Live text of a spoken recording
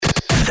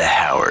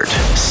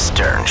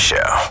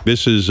Show.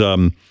 This is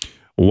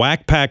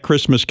Wack Pack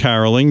Christmas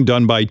Caroling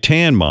done by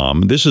Tan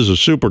Mom. This is a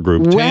super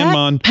group. Tan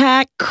Mom, Wack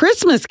Pack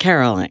Christmas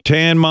Caroling.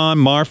 Tan Mom,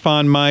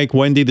 Marfon Mike,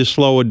 Wendy the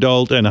Slow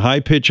Adult, and High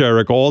Pitch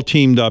Eric all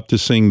teamed up to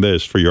sing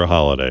this for your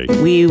holiday.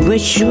 We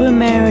wish you a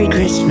Merry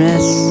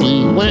Christmas.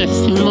 We wish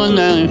you a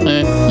Merry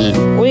Christmas.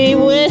 We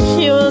wish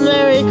you a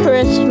Merry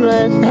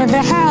Christmas. And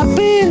a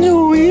Happy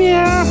New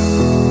Year.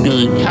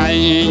 Good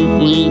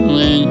tidings we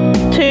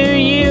bring To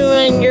you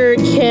and your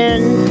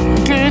kin.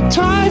 Good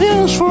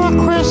tidings for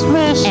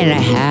Christmas. And a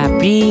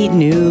Happy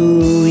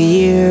New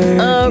Year.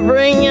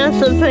 Bring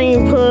us a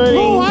fig pudding.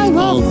 Oh, I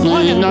love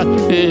bring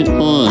us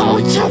people. Oh,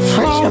 it's a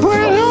fresh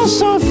bring us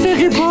a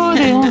figgy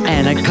pudding.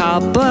 And a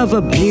cup of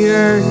a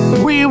beer.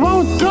 We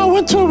won't go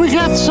until we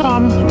get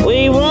some.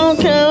 We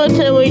won't go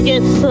till we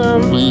get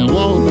some. We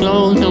won't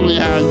go till we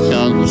have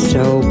some.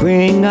 So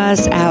bring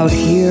us out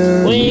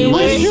here. We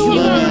wish you a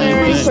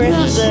Merry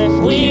Christmas.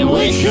 We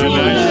wish you a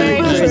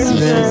Merry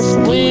Christmas.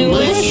 We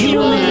wish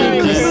you a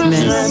Merry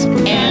Christmas.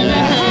 And a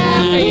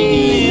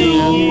Happy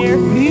New Year.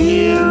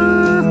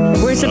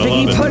 Where's the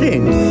figgy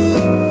pudding?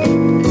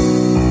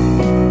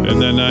 Isn't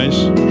that nice?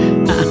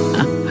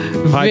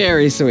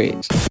 Very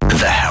sweet.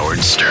 The Howard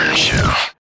Stern Show.